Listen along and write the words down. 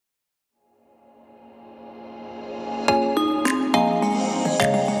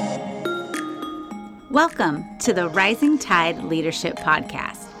Welcome to the Rising Tide Leadership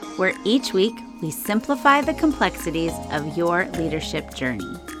Podcast, where each week we simplify the complexities of your leadership journey.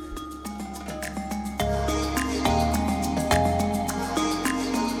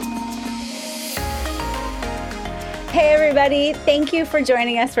 Hey everybody, thank you for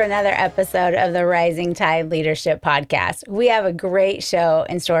joining us for another episode of the Rising Tide Leadership Podcast. We have a great show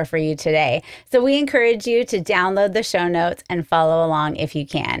in store for you today, so we encourage you to download the show notes and follow along if you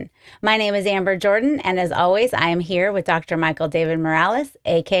can. My name is Amber Jordan, and as always, I am here with Dr. Michael David Morales,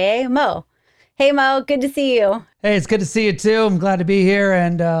 aka Mo. Hey Mo, good to see you. Hey, it's good to see you too. I'm glad to be here,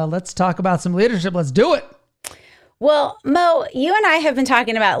 and let's talk about some leadership. Let's do it. Well, Mo, you and I have been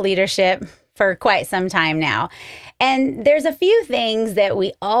talking about leadership for quite some time now. And there's a few things that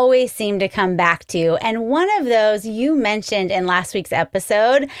we always seem to come back to. And one of those you mentioned in last week's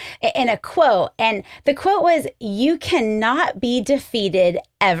episode in a quote. And the quote was, "You cannot be defeated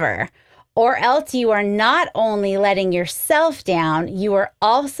ever, or else you are not only letting yourself down, you are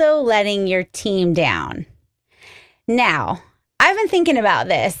also letting your team down." Now, I've been thinking about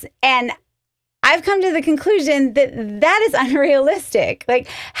this, and I've come to the conclusion that that is unrealistic. Like,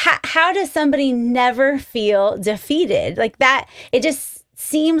 how does somebody never feel defeated? Like that, it just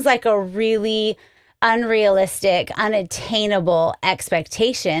seems like a really unrealistic, unattainable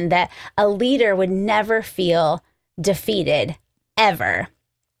expectation that a leader would never feel defeated ever.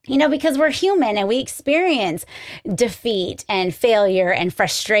 You know, because we're human and we experience defeat and failure and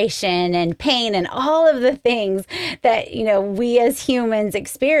frustration and pain and all of the things that, you know, we as humans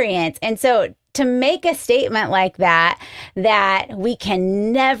experience. And so to make a statement like that we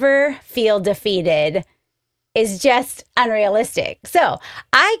can never feel defeated is just unrealistic. So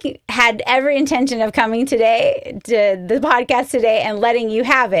I had every intention of coming today to the podcast today and letting you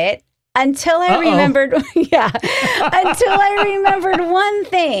have it until I remembered, until I remembered one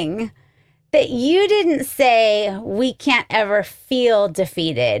thing, that you didn't say we can't ever feel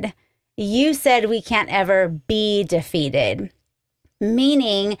defeated. You said we can't ever be defeated.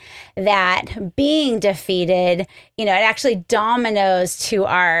 Meaning that being defeated, you know, it actually dominoes to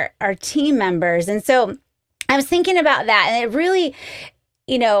our team members. And so I was thinking about that, and it really,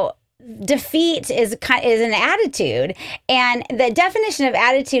 you know, defeat is an attitude. And the definition of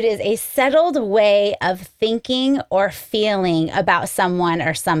attitude is a settled way of thinking or feeling about someone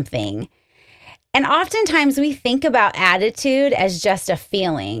or something. And oftentimes we think about attitude as just a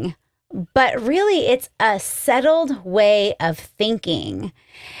feeling, but really it's a settled way of thinking.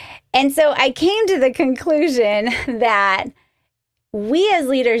 And so I came to the conclusion that we as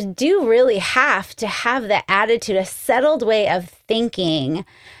leaders do really have to have the attitude, a settled way of thinking,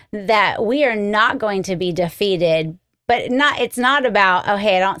 that we are not going to be defeated, but it's not about, oh,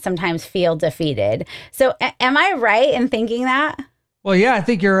 hey, I don't sometimes feel defeated. So am I right in thinking that? Well, yeah, I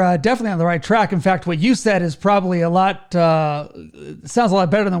think you're definitely on the right track. In fact, what you said is probably sounds a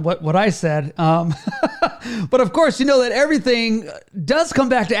lot better than what I said. But of course, you know that everything does come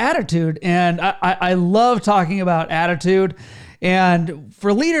back to attitude. And I love talking about attitude. And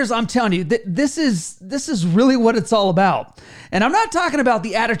for leaders, I'm telling you, this is really what it's all about. And I'm not talking about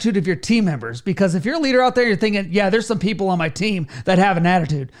the attitude of your team members, because if you're a leader out there, you're thinking, yeah, there's some people on my team that have an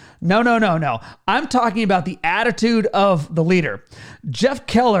attitude. No. I'm talking about the attitude of the leader. Jeff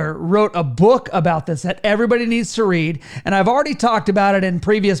Keller wrote a book about this that everybody needs to read. And I've already talked about it in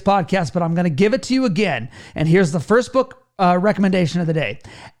previous podcasts, but I'm going to give it to you again. And here's the first book recommendation of the day.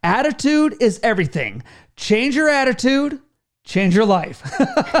 Attitude is everything. Change your attitude, change your life.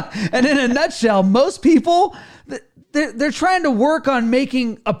 And in a nutshell, most people, they're trying to work on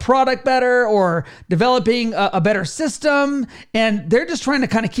making a product better or developing a better system. And they're just trying to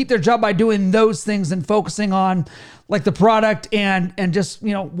kind of keep their job by doing those things and focusing on like the product and just,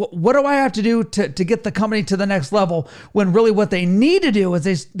 you know, what do I have to do to get the company to the next level, when really what they need to do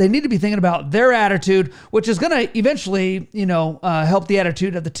is they need to be thinking about their attitude, which is going to eventually, you know, help the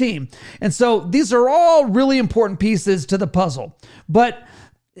attitude of the team. And so these are all really important pieces to the puzzle. But,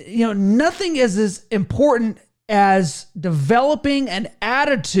 you know, nothing is as important as developing an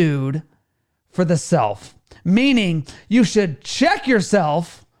attitude for the self, meaning you should check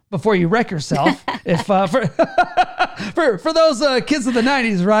yourself before you wreck yourself. If for those kids of the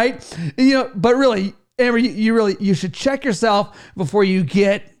 90s, right? You know, but really, Amber, you should check yourself before you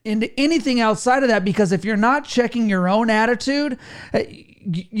get into anything outside of that, because if you're not checking your own attitude,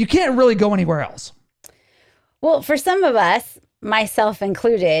 you can't really go anywhere else. Well, for some of us, myself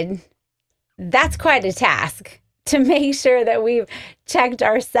included, that's quite a task to make sure that we've checked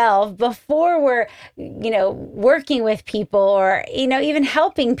ourselves before we're, you know, working with people or, you know, even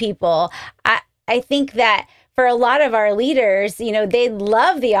helping people. I think that for a lot of our leaders, they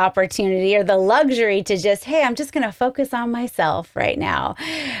love the opportunity or the luxury to just, hey, I'm just going to focus on myself right now.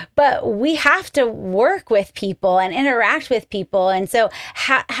 But we have to work with people and interact with people. And so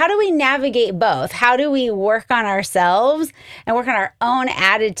how do we navigate both? How do we work on ourselves and work on our own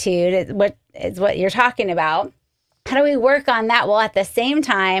attitude? Is what you're talking about. How do we work on that while at the same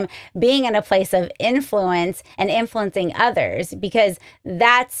time being in a place of influence and influencing others? Because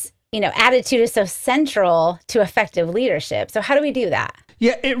that's, attitude is so central to effective leadership. So how do we do that?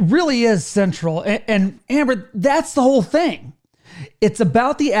 Yeah, it really is central. And Amber, that's the whole thing. It's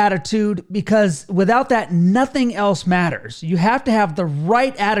about the attitude, because without that, nothing else matters. You have to have the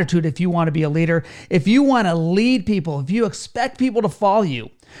right attitude if you want to be a leader, if you want to lead people, if you expect people to follow you.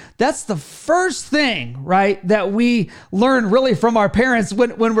 That's the first thing, right, that we learn really from our parents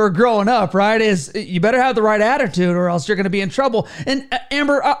when we're growing up, right, is you better have the right attitude or else you're going to be in trouble. And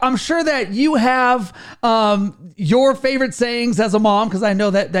Amber, I'm sure that you have your favorite sayings as a mom, because I know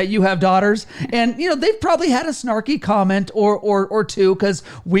that you have daughters, and they've probably had a snarky comment or two, because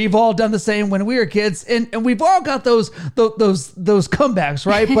we've all done the same when we were kids, and we've all got those comebacks,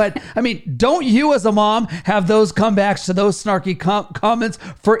 right? But I mean, don't you as a mom have those comebacks to those snarky comments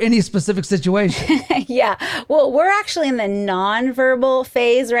for any specific situation? Yeah. Well, we're actually in the nonverbal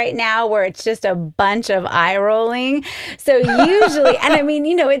phase right now, where it's just a bunch of eye rolling. So usually, and I mean,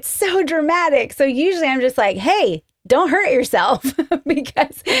 it's so dramatic. So usually I'm just like, hey, don't hurt yourself,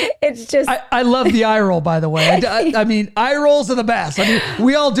 because it's just... I love the eye roll, by the way. I mean, eye rolls are the best. I mean,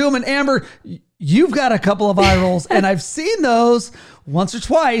 we all do them. And Amber, you've got a couple of eye rolls, and I've seen those once or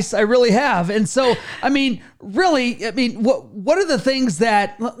twice. I really have. And so, I mean, really, what are the things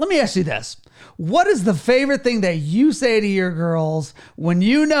that... Let me ask you this. What is the favorite thing that you say to your girls when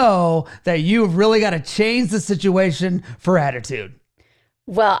you know that you've really got to change the situation for attitude?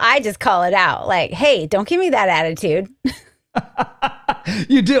 Well, I just call it out, like, hey, don't give me that attitude.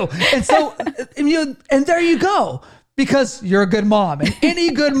 You do. And so, and there you go, because you're a good mom, and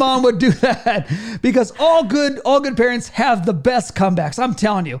any good mom would do that, because all good parents have the best comebacks. I'm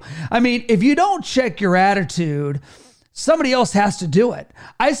telling you. I mean, if you don't check your attitude, somebody else has to do it.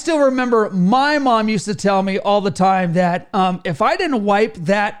 I still remember my mom used to tell me all the time that if I didn't wipe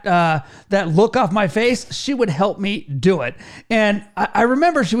that look off my face, she would help me do it. And I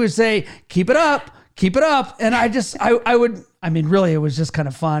remember she would say, keep it up. And I would, really, it was just kind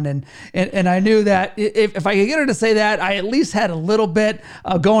of fun. And I knew that if I could get her to say that, I at least had a little bit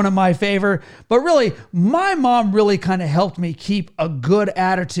going in my favor. But really, my mom really kind of helped me keep a good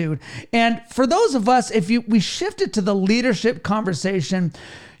attitude. And for those of us, we shift it to the leadership conversation,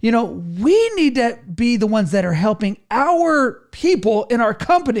 we need to be the ones that are helping our people in our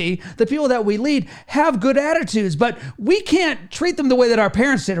company, the people that we lead, have good attitudes. But we can't treat them the way that our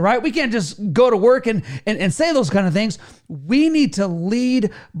parents did, right? We can't just go to work and say those kind of things. We need to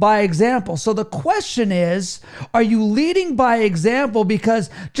lead by example. So the question is, are you leading by example? Because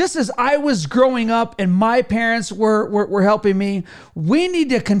just as I was growing up and my parents were helping me, we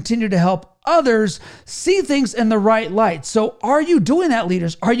need to continue to help others see things in the right light. So are you doing that,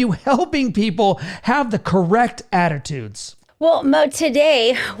 leaders? Are you helping people have the correct attitudes? Well, Mo,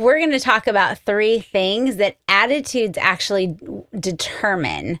 today we're going to talk about 3 things that attitudes actually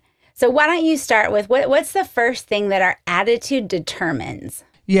determine. So why don't you start with what's the first thing that our attitude determines?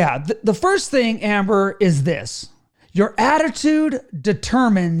 Yeah, the first thing, Amber, is this. Your attitude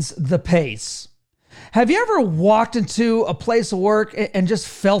determines the pace. Have you ever walked into a place of work and just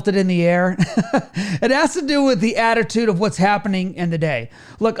felt it in the air? It has to do with the attitude of what's happening in the day.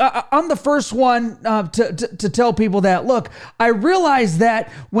 Look, I'm the first one to tell people that, look, I realize that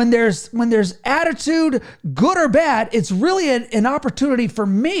when there's attitude, good or bad, it's really an opportunity for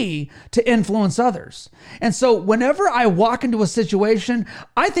me to influence others. And so whenever I walk into a situation,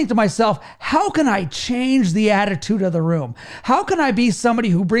 I think to myself, how can I change the attitude of the room? How can I be somebody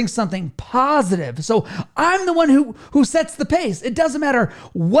who brings something positive? So I'm the one who sets the pace. It doesn't matter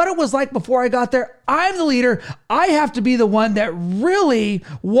what it was like before I got there. I'm the leader. I have to be the one that really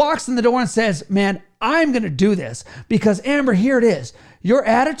walks in the door and says, man, I'm going to do this. Because Amber, here it is. Your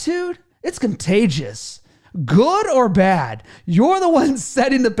attitude, it's contagious. Good or bad, you're the one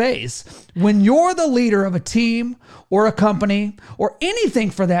setting the pace. When you're the leader of a team or a company or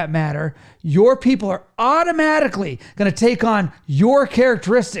anything for that matter, your people are automatically going to take on your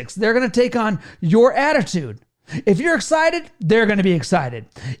characteristics. They're going to take on your attitude. If you're excited, they're going to be excited.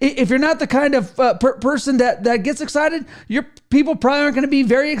 If you're not the kind of person that gets excited, your people probably aren't going to be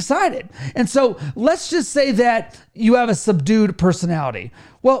very excited. And so let's just say that you have a subdued personality.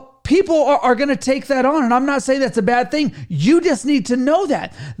 Well, people are going to take that on. And I'm not saying that's a bad thing. You just need to know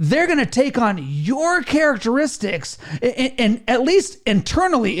that they're going to take on your characteristics, and at least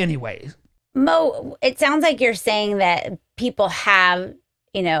internally anyways. Mo, it sounds like you're saying that people have,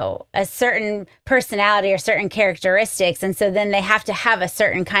 a certain personality or certain characteristics. And so then they have to have a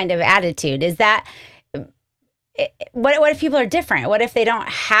certain kind of attitude. Is that, what if people are different? What if they don't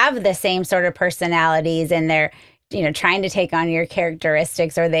have the same sort of personalities and they're, trying to take on your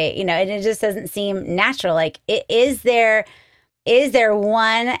characteristics, or they, and it just doesn't seem natural? Like, is there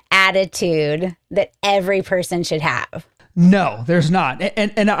one attitude that every person should have? No, there's not.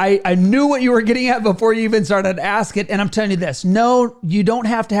 And I knew what you were getting at before you even started to ask it. And I'm telling you this, no, you don't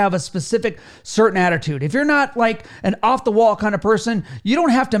have to have a specific certain attitude. If you're not like an off the wall kind of person, you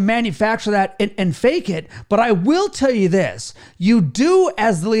don't have to manufacture that and fake it. But I will tell you this, you do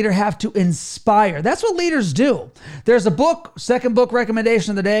as the leader have to inspire. That's what leaders do. There's a book, second book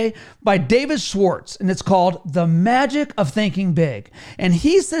recommendation of the day by David Schwartz, and it's called The Magic of Thinking Big. And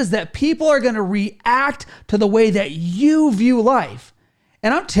he says that people are going to react to the way that you view life.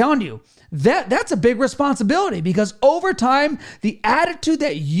 And I'm telling you, that's a big responsibility, because over time, the attitude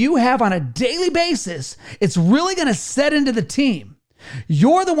that you have on a daily basis, it's really going to set into the team.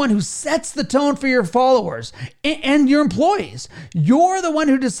 You're the one who sets the tone for your followers and your employees. You're the one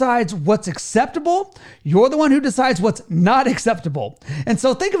who decides what's acceptable. You're the one who decides what's not acceptable. And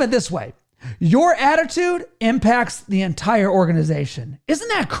so think of it this way. Your attitude impacts the entire organization. Isn't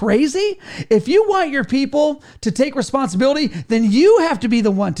that crazy? If you want your people to take responsibility, then you have to be the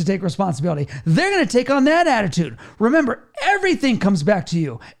one to take responsibility. They're going to take on that attitude. Remember, everything comes back to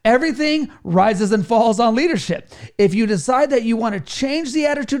you. Everything rises and falls on leadership. If you decide that you want to change the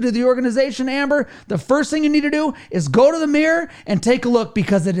attitude of the organization, Amber, the first thing you need to do is go to the mirror and take a look,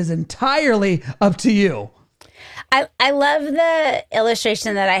 because it is entirely up to you. I love the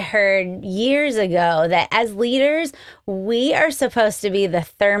illustration that I heard years ago, that as leaders, we are supposed to be the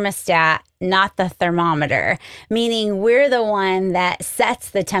thermostat, not the thermometer, meaning we're the one that sets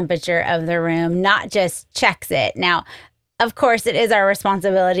the temperature of the room, not just checks it. Now, of course, it is our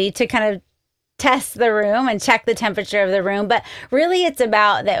responsibility to kind of test the room and check the temperature of the room. But really, it's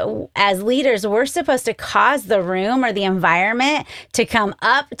about that as leaders, we're supposed to cause the room or the environment to come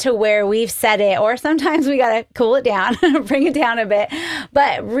up to where we've set it. Or sometimes we got to cool it down, bring it down a bit.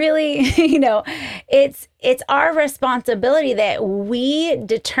 But really, it's our responsibility that we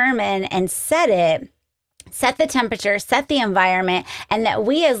determine and set the temperature, set the environment, and that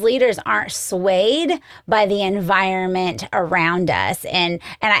we as leaders aren't swayed by the environment around us. And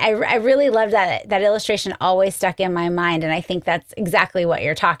I really love that illustration, always stuck in my mind. And I think that's exactly what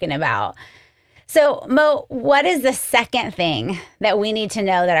you're talking about. So Mo, what is the second thing that we need to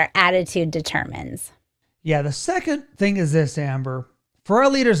know that our attitude determines? Yeah, the second thing is this, Amber. For our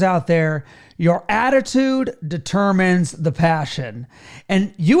leaders out there, your attitude determines the passion.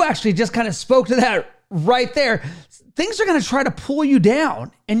 And you actually just kind of spoke to that right there. Things are going to try to pull you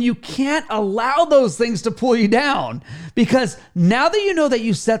down, and you can't allow those things to pull you down, because now that you know that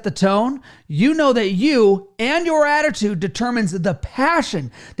you set the tone, you know that you and your attitude determines the passion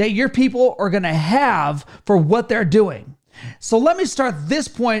that your people are going to have for what they're doing. So let me start this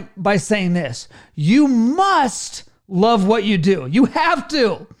point by saying this. You must love what you do. You have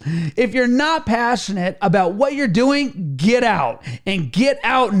to. If you're not passionate about what you're doing, get out, and get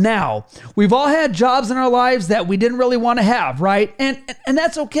out now. We've all had jobs in our lives that we didn't really want to have, right? And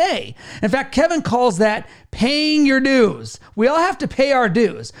that's okay. In fact, Kevin calls that paying your dues. We all have to pay our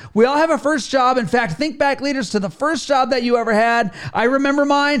dues. We all have a first job. In fact, think back, leaders, to the first job that you ever had. I remember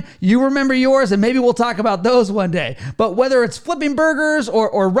mine. You remember yours, and maybe we'll talk about those one day. But whether it's flipping burgers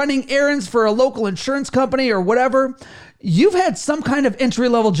or running errands for a local insurance company or whatever, you've had some kind of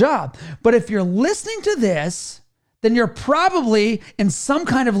entry-level job. But if you're listening to this, then you're probably in some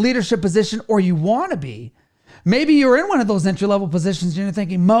kind of leadership position, or you want to be. Maybe you're in one of those entry-level positions and you're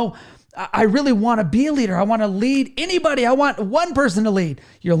thinking, Mo, I really want to be a leader. I want to lead anybody. I want one person to lead.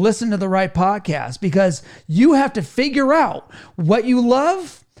 You're listening to the right podcast, because you have to figure out what you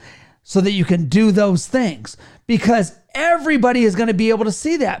love so that you can do those things, because everybody is going to be able to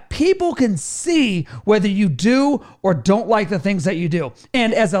see that. People can see whether you do or don't like the things that you do.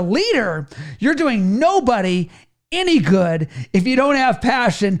 And as a leader, you're doing nobody any good if you don't have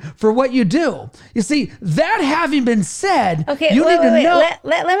passion for what you do. You see, that having been said, okay, you need to know.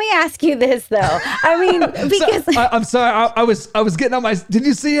 Let me ask you this though. I mean, because I'm sorry, I was getting on my. Did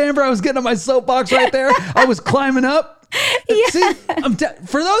you see, Amber? I was getting on my soapbox right there. I was climbing up. Yeah. See,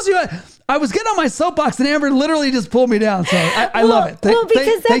 for those of you, I was getting on my soapbox and Amber literally just pulled me down. So I love it.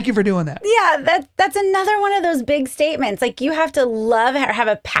 Thank you for doing that. Yeah, that's another one of those big statements. Like, you have to love or have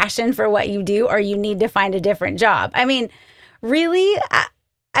a passion for what you do, or you need to find a different job. I mean, really?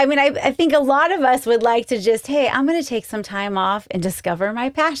 I think a lot of us would like to just, hey, I'm going to take some time off and discover my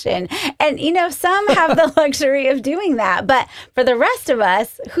passion. And, some have the luxury of doing that. But for the rest of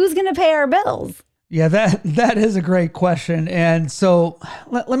us, who's going to pay our bills? Yeah, that is a great question. And so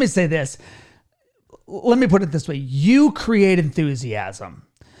let me say this. Let me put it this way. You create enthusiasm.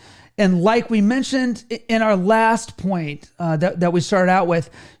 And like we mentioned in our last point that we started out with,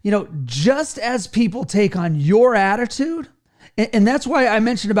 just as people take on your attitude, and that's why I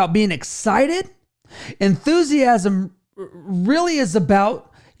mentioned about being excited, enthusiasm really is about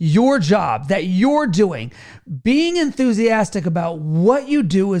your job that you're doing. Being enthusiastic about what you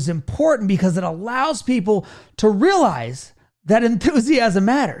do is important because it allows people to realize that enthusiasm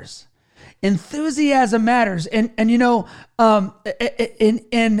matters. Enthusiasm matters. And in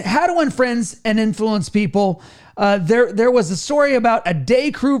How to Win Friends and Influence People, there was a story about a day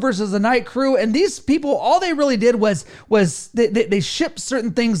crew versus a night crew. And these people, all they really did was they shipped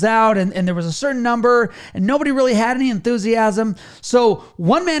certain things out and there was a certain number and nobody really had any enthusiasm. So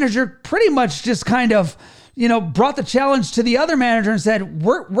one manager pretty much just kind of, brought the challenge to the other manager and said,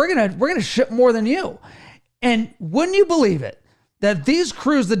 we're going to ship more than you. And wouldn't you believe it? That these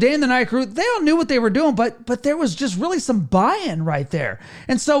crews, the day and the night crew, they all knew what they were doing, but there was just really some buy-in right there.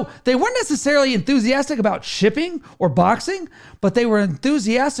 And so they weren't necessarily enthusiastic about shipping or boxing, but they were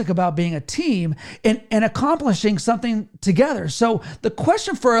enthusiastic about being a team and accomplishing something together. So the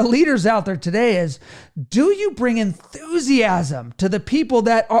question for our leaders out there today is, do you bring enthusiasm to the people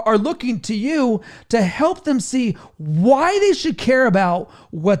that are looking to you to help them see why they should care about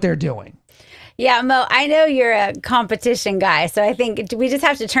what they're doing? Yeah, Mo, I know you're a competition guy, so I think we just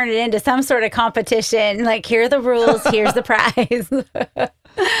have to turn it into some sort of competition. Like, here are the rules, here's the prize.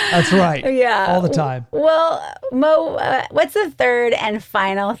 That's right. Yeah. All the time. Well, Mo, what's the third and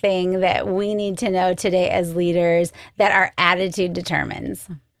final thing that we need to know today as leaders that our attitude determines?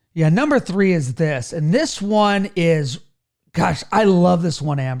 Yeah, number 3 is this, and this one is, gosh, I love this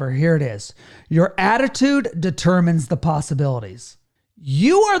one, Amber. Here it is. Your attitude determines the possibilities.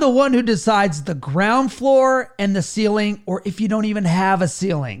 You are the one who decides the ground floor and the ceiling, or if you don't even have a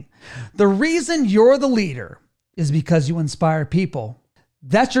ceiling. The reason you're the leader is because you inspire people.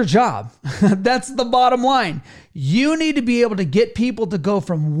 That's your job. That's the bottom line. You need to be able to get people to go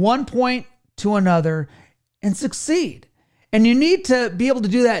from one point to another and succeed. And you need to be able to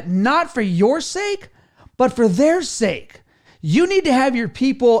do that not for your sake, but for their sake. You need to have your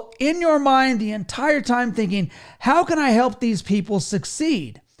people in your mind the entire time thinking, how can I help these people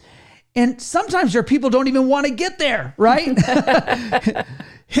succeed? And sometimes your people don't even want to get there, right?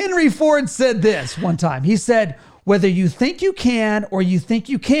 Henry Ford said this one time. He said, whether you think you can or you think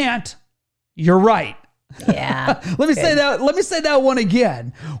you can't, you're right. Yeah. Let me say that one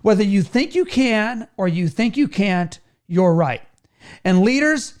again. Whether you think you can or you think you can't, you're right. And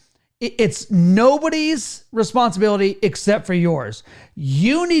leaders, it's nobody's responsibility except for yours.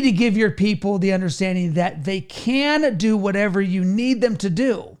 You need to give your people the understanding that they can do whatever you need them to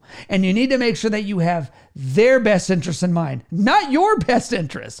do. And you need to make sure that you have their best interests in mind, not your best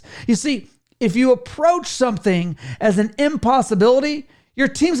interests. You see, if you approach something as an impossibility, your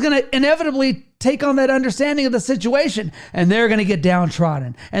team's going to inevitably take on that understanding of the situation and they're going to get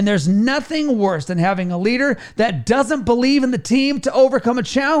downtrodden. And there's nothing worse than having a leader that doesn't believe in the team to overcome a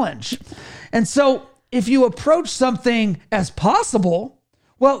challenge. And so if you approach something as possible,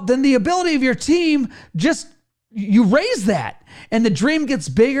 well, then the ability of your team you raise that and the dream gets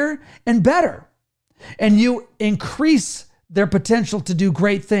bigger and better and you increase their potential to do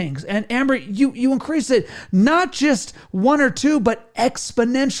great things. And Amber, you increase it not just 1 or 2, but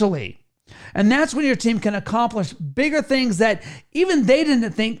exponentially. And that's when your team can accomplish bigger things that even they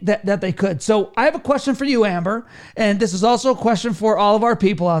didn't think that they could. So I have a question for you, Amber, and this is also a question for all of our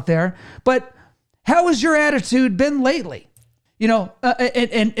people out there, but how has your attitude been lately?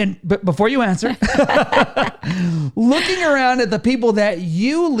 But before you answer, looking around at the people that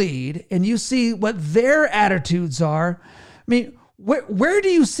you lead and you see what their attitudes are, I mean, where do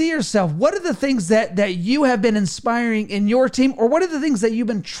you see yourself? What are the things that you have been inspiring in your team, or what are the things that you've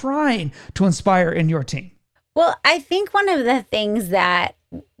been trying to inspire in your team? Well, I think one of the things that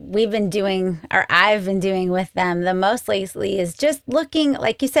we've been doing, or I've been doing with them the most lately, is just looking,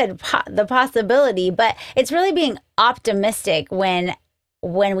 like you said, the possibility, but it's really being optimistic when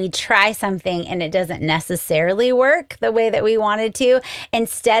we try something and it doesn't necessarily work the way that we wanted to.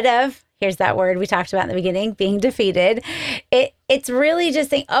 Instead of, here's that word we talked about in the beginning, being defeated, it's really just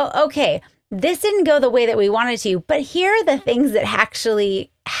saying, oh, okay, this didn't go the way that we wanted to, but here are the things that actually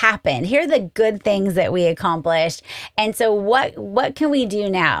happened. Here are the good things that we accomplished. And so what can we do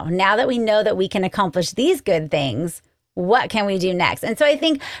now? Now that we know that we can accomplish these good things, what can we do next? And so I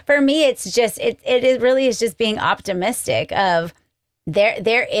think for me, it's just, it really is just being optimistic of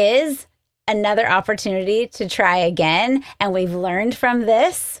there is another opportunity to try again. And we've learned from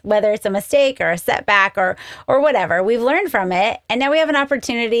this, whether it's a mistake or a setback or whatever, we've learned from it. And now we have an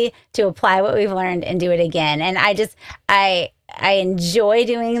opportunity to apply what we've learned and do it again. And I enjoy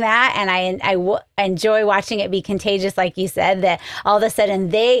doing that. And I enjoy watching it be contagious. Like you said, that all of a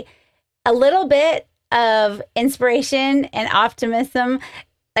sudden a little bit of inspiration and optimism,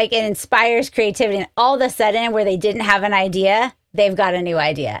 like it inspires creativity. And all of a sudden where they didn't have an idea, they've got a new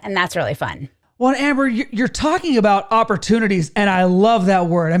idea. And that's really fun. Well, Amber, you're talking about opportunities, and I love that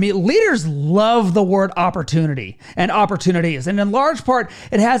word. I mean, leaders love the word opportunity and opportunities. And in large part,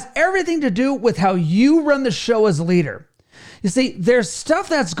 it has everything to do with how you run the show as a leader. You see, there's stuff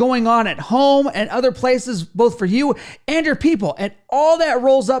that's going on at home and other places, both for you and your people, and all that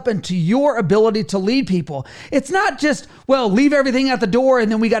rolls up into your ability to lead people. It's not just, well, leave everything at the door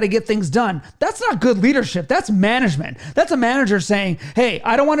and then we got to get things done. That's not good leadership. That's management. That's a manager saying, hey,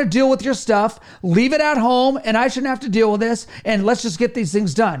 I don't want to deal with your stuff. Leave it at home and I shouldn't have to deal with this, and let's just get these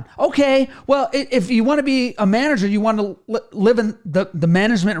things done. Okay, well, if you want to be a manager, you want to live in the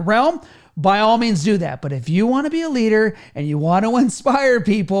management realm, by all means do that. But if you want to be a leader and you want to inspire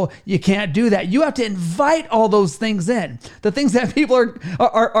people, you can't do that. You have to invite all those things in. The things that people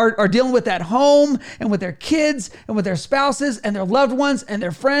are dealing with at home and with their kids and with their spouses and their loved ones and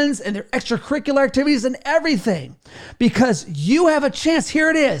their friends and their extracurricular activities and everything. Because you have a chance. Here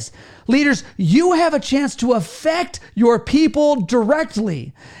it is. Leaders, you have a chance to affect your people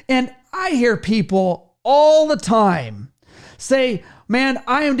directly. And I hear people all the time say, man,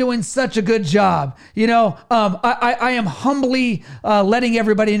 I am doing such a good job. I am humbly letting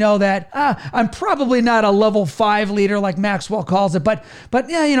everybody know that I'm probably not a level 5 leader like Maxwell calls it, but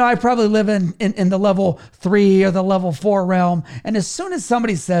yeah, I probably live in the level 3 or the level 4 realm. And as soon as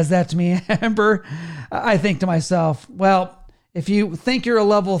somebody says that to me, Amber, I think to myself, well, if you think you're a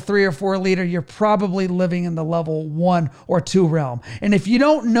level 3 or 4 leader, you're probably living in the level 1 or 2 realm. And if you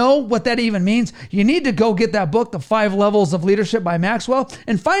don't know what that even means, you need to go get that book, The 5 Levels of Leadership by Maxwell,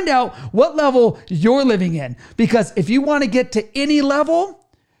 and find out what level you're living in. Because if you want to get to any level,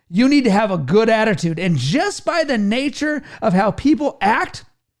 you need to have a good attitude. And just by the nature of how people act,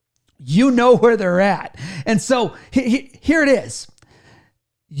 you know where they're at. And so here it is.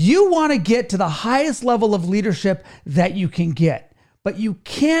 You want to get to the highest level of leadership that you can get, but you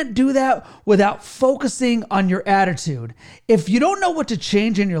can't do that without focusing on your attitude. If you don't know what to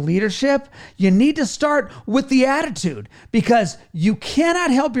change in your leadership, you need to start with the attitude, because you cannot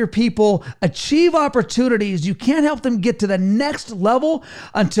help your people achieve opportunities. You can't help them get to the next level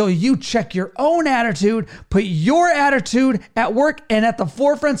until you check your own attitude, put your attitude at work and at the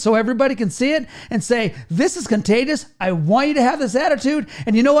forefront so everybody can see it and say, this is contagious. I want you to have this attitude.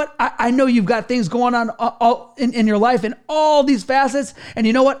 And you know what? I know you've got things going on all in your life in all these facets. And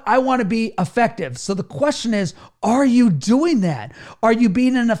you know what? I want to be effective. So the question is, are you doing that? Are you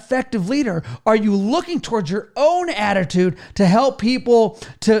being an effective leader? Are you looking towards your own attitude to help people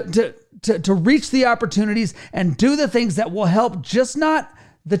to reach the opportunities and do the things that will help just not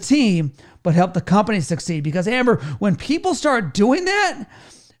the team, but help the company succeed? Because Amber, when people start doing that,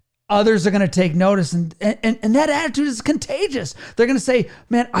 others are going to take notice, and that attitude is contagious. They're going to say,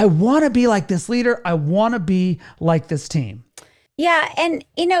 man, I want to be like this leader. I want to be like this team. Yeah. And,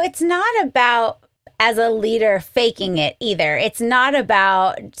 it's not about, as a leader, faking it either. It's not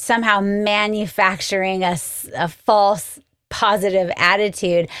about somehow manufacturing a false positive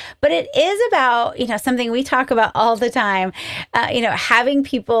attitude, but it is about, something we talk about all the time, having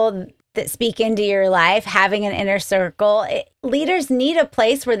people that speak into your life, having an inner circle. Leaders need a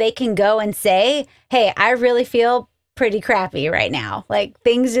place where they can go and say, hey, I really feel pretty crappy right now. Like,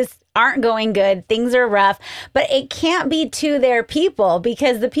 things just aren't going good. Things are rough, but it can't be to their people,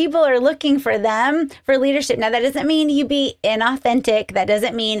 because the people are looking for them for leadership. Now, that doesn't mean you be inauthentic. That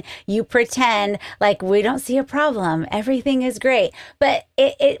doesn't mean you pretend like we don't see a problem. Everything is great. But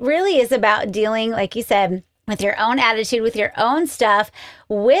it really is about dealing, like you said, with your own attitude, with your own stuff,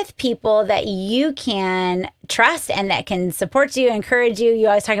 with people that you can trust and that can support you, encourage you. You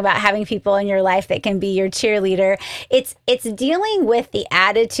always talk about having people in your life that can be your cheerleader. It's dealing with the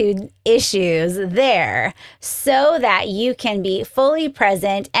attitude issues there so that you can be fully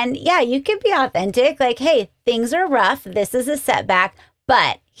present. And yeah, you can be authentic. Like, hey, things are rough. This is a setback,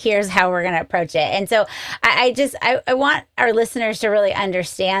 but here's how we're going to approach it. And so I want our listeners to really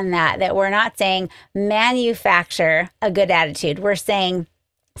understand that we're not saying manufacture a good attitude. We're saying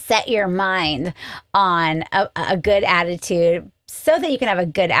set your mind on a good attitude so that you can have a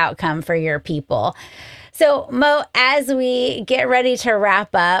good outcome for your people. So Mo, as we get ready to wrap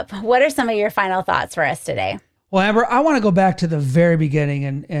up, what are some of your final thoughts for us today? Well, Amber, I want to go back to the very beginning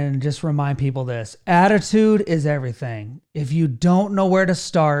and just remind people this. Attitude is everything. If you don't know where to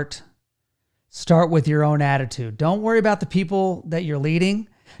start with your own attitude. Don't worry about the people that you're leading.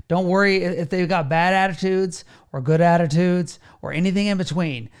 Don't worry if they've got bad attitudes or good attitudes or anything in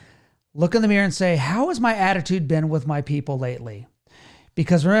between. Look in the mirror and say, how has my attitude been with my people lately?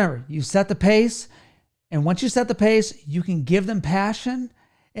 Because remember, you set the pace, and once you set the pace, you can give them passion.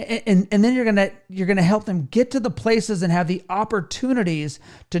 And then you're gonna help them get to the places and have the opportunities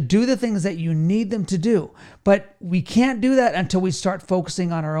to do the things that you need them to do. But we can't do that until we start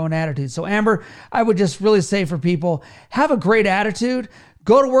focusing on our own attitude. So Amber, I would just really say for people, have a great attitude.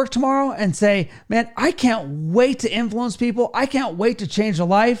 Go to work tomorrow and say, man, I can't wait to influence people. I can't wait to change a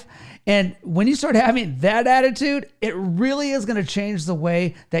life. And when you start having that attitude, it really is going to change the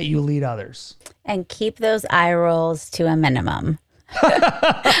way that you lead others. And keep those eye rolls to a minimum.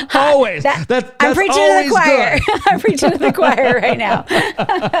 Always. I'm that's preaching to the choir. I'm preaching to the choir right now.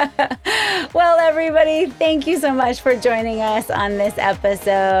 Well, everybody, thank you so much for joining us on this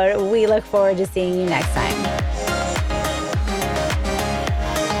episode. We look forward to seeing you next time.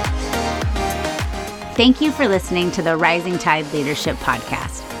 Thank you for listening to the Rising Tide Leadership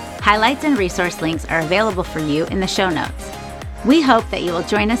Podcast. Highlights and resource links are available for you in the show notes. We hope that you will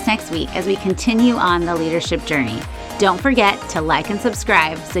join us next week as we continue on the leadership journey. Don't forget to like and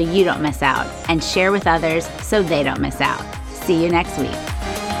subscribe so you don't miss out, and share with others so they don't miss out. See you next week.